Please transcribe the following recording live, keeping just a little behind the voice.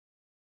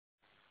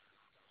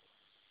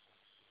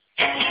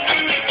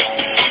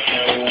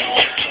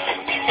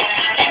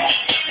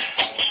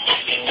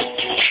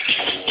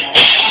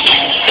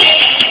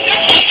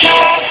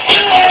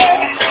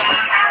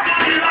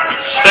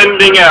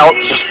Sending out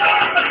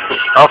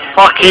a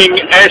fucking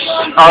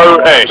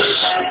SOS.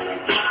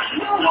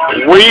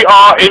 We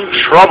are in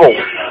trouble.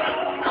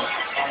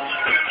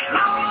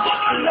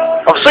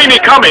 I've seen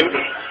it coming,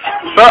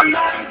 but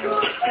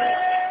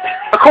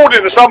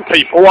according to some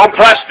people, I'm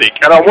plastic,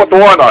 and what do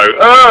I know?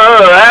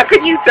 How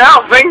can you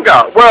doubt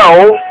Wenger?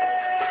 Well,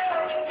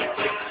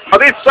 I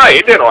did say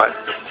it, didn't I?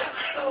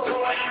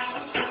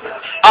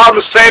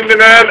 I'm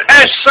sending an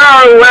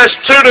SOS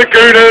to the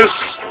Gooners.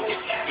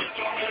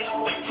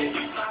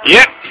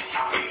 Yep.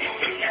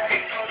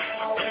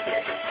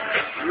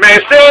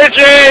 Message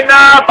in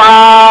a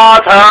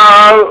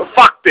bottle.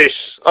 Fuck this.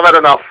 I've had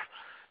enough.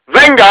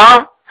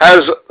 Wenger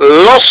has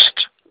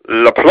lost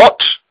the plot.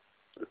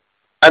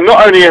 And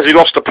not only has he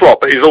lost the plot,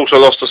 but he's also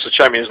lost us a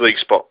Champions League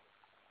spot.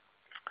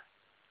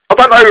 I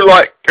don't know,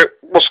 like,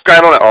 what's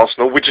going on at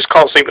Arsenal. We just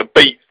can't seem to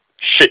beat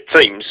shit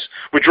teams.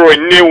 We're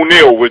drawing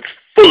 0-0 with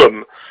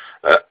Fulham.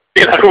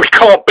 You know, we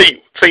can't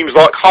beat teams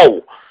like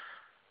Hull.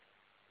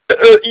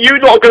 You're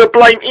not going to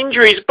blame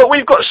injuries, but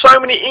we've got so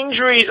many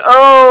injuries.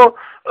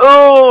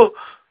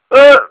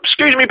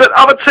 Excuse me, but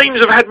other teams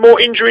have had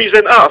more injuries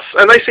than us,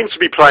 and they seem to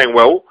be playing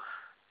well.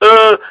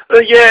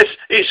 Yes,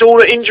 it's all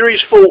the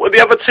injuries' fault.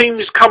 The other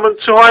teams come to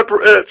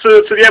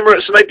the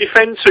Emirates and they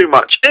defend too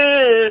much.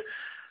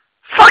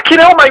 Fucking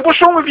hell, mate,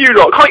 what's wrong with you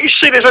lot? Can't you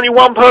see there's only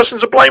one person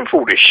to blame for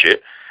all this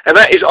shit? And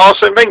that is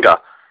Arsene Wenger.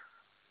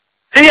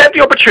 He had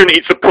the opportunity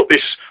to put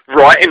this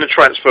right in the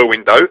transfer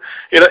window.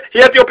 You know, he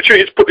had the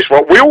opportunity to put this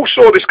right. We all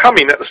saw this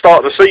coming at the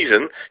start of the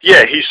season.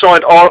 Yeah, he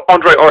signed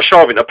Andre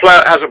Arshavin, a player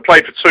that hasn't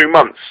played for 2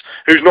 months,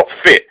 who's not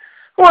fit.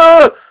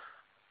 Well,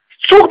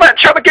 talk about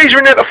chuck the geezer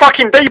in there at the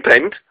fucking deep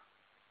end.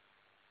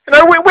 You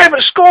know, we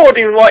haven't scored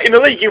in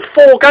the league in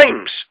 4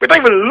 games. We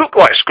don't even look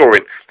like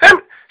scoring. How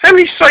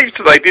many saves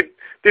today did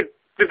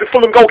the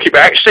Fulham goalkeeper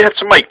actually have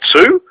to make?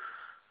 2?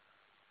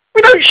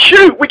 We don't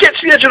shoot. We get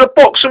to the edge of the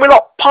box and we're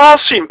like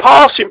passing.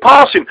 Fucking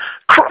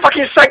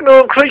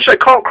Sagna and Cliche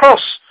can't cross.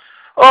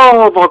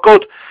 Oh my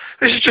god,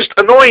 this is just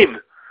annoying.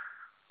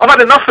 I've had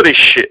enough of this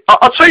shit.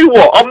 I'll tell you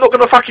what, I'm not going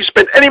to fucking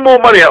spend any more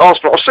money at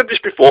Arsenal. I've said this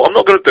before, I'm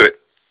not going to do it.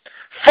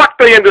 Fuck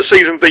the end of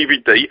season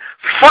DVD.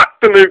 Fuck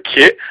the new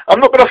kit.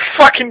 I'm not going to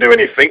fucking do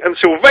anything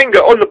until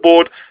Wenger on the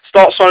board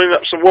starts signing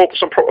up some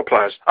proper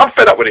players. I'm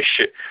fed up with this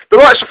shit. The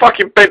likes of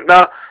fucking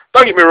Bentner,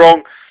 don't get me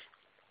wrong,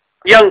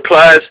 young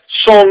players,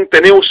 Song,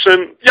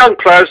 Denilson, young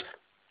players,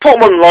 put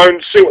them on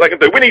loan, see what they can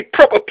do. We need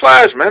proper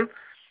players, man.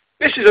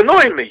 This is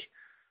annoying me.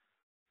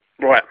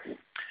 Right,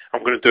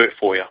 I'm going to do it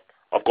for you.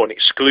 I've got an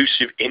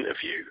exclusive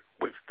interview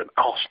with the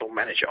Arsenal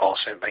manager,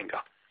 Arsene Wenger.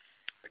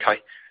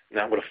 Okay,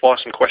 now I'm going to fire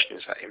some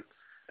questions at him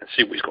and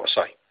see what he's got to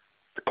say.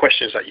 The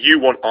questions that you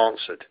want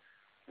answered,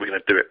 we're going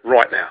to do it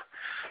right now.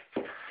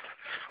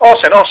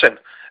 Arsene,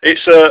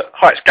 it's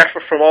hi, it's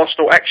Gaffer from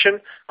Arsenalaction.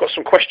 Got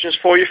some questions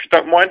for you, if you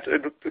don't mind.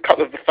 A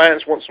couple of the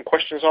fans want some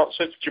questions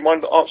answered. Do you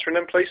mind answering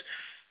them, please?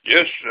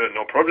 Yes,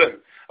 no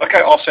problem.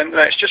 Okay, Arsene,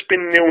 now it's just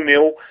been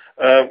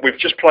 0-0. We've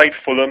just played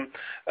Fulham.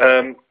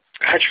 How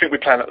do you think we're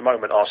playing at the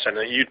moment, Arsene?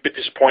 Are you a bit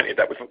disappointed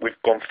that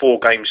we've gone 4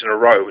 games in a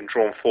row and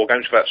drawn 4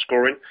 games without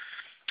scoring?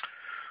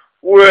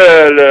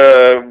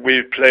 Well,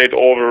 we played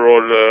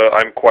overall,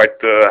 I'm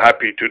quite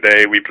happy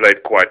today. We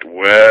played quite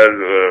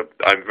well.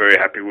 I'm very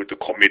happy with the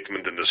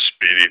commitment and the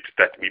spirit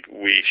that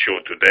we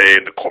showed today.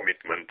 The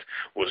commitment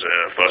was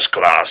first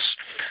class.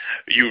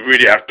 You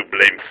really have to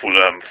blame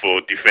Fulham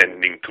for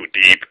defending too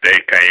deep. They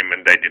came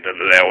and they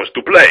didn't allow us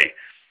to play.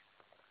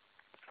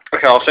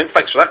 Okay, Arsene,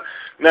 thanks for that.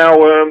 Now,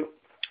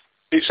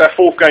 it's our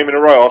 4th game in a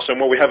row, Arsene,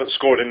 where we haven't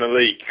scored in the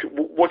league.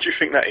 What do you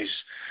think that is?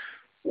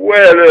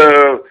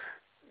 Well,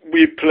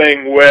 we're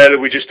playing well.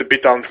 We're just a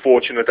bit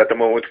unfortunate at the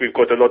moment. We've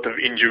got a lot of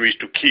injuries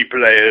to key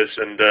players,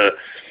 and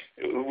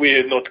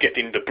we're not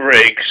getting the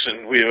breaks,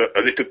 and we're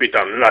a little bit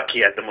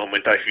unlucky at the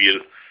moment, I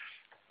feel.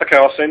 Okay,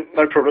 Arsene,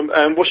 no problem.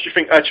 And what do you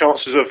think our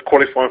chances of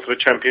qualifying for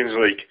the Champions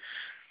League?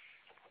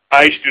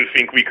 I still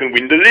think we can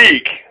win the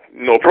league.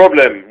 No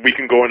problem. We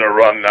can go on a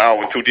run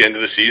now until the end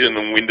of the season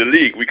and win the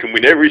league. We can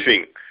win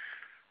everything.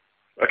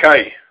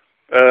 Okay.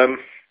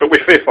 But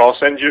we're 5th,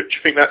 Arsene. Do you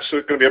think that's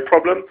going to be a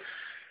problem?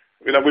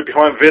 You know, we're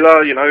behind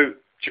Villa, you know.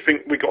 Do you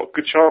think we got a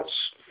good chance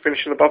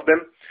finishing above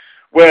them?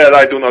 Well,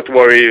 I do not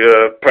worry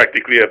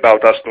practically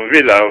about Aston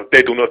Villa.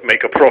 They do not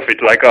make a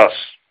profit like us.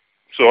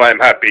 So I'm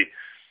happy.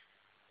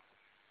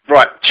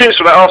 Right, cheers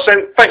for that,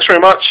 Arsene. Thanks very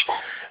much.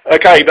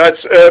 Okay,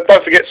 that's,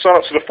 don't forget to sign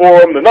up to the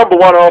forum, the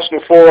 #1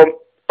 Arsenal forum,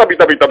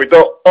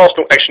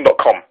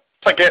 www.arsenalaction.com.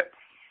 Take care.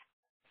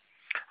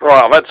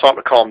 Right, I've had time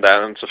to calm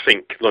down and to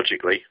think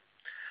logically.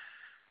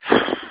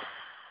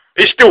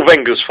 It's still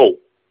Wenger's fault.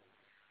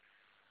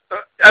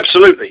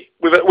 Absolutely.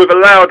 We've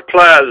allowed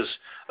players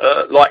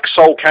like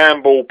Sol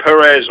Campbell,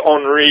 Perez,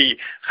 Henry,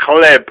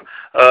 Khleb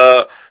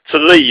to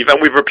leave,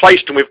 and we've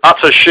replaced them with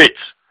utter shit.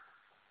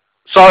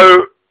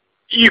 So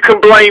you can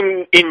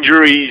blame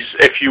injuries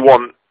if you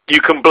want.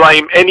 You can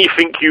blame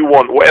anything you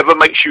want, whatever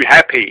makes you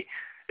happy.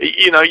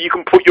 You know, you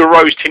can put your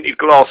rose-tinted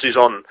glasses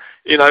on.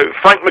 You know,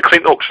 Frank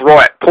McClintock's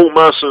right. Paul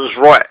Merson's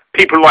right.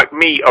 People like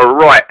me are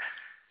right.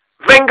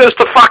 Wenger's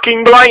to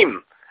fucking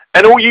blame.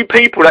 And all you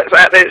people that's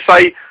out there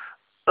say,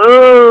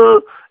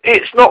 oh,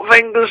 it's not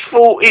Wenger's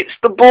fault, it's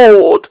the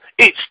board,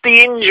 it's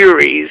the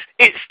injuries,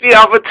 it's the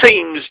other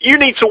teams. You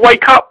need to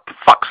wake up, for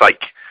fuck's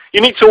sake.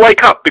 You need to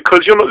wake up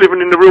because you're not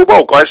living in the real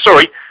world, guys.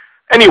 Sorry.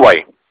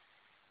 Anyway,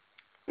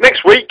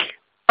 next week,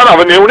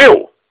 another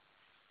 0-0.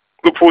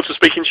 Look forward to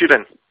speaking to you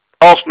then.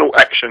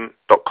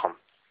 Arsenalaction.com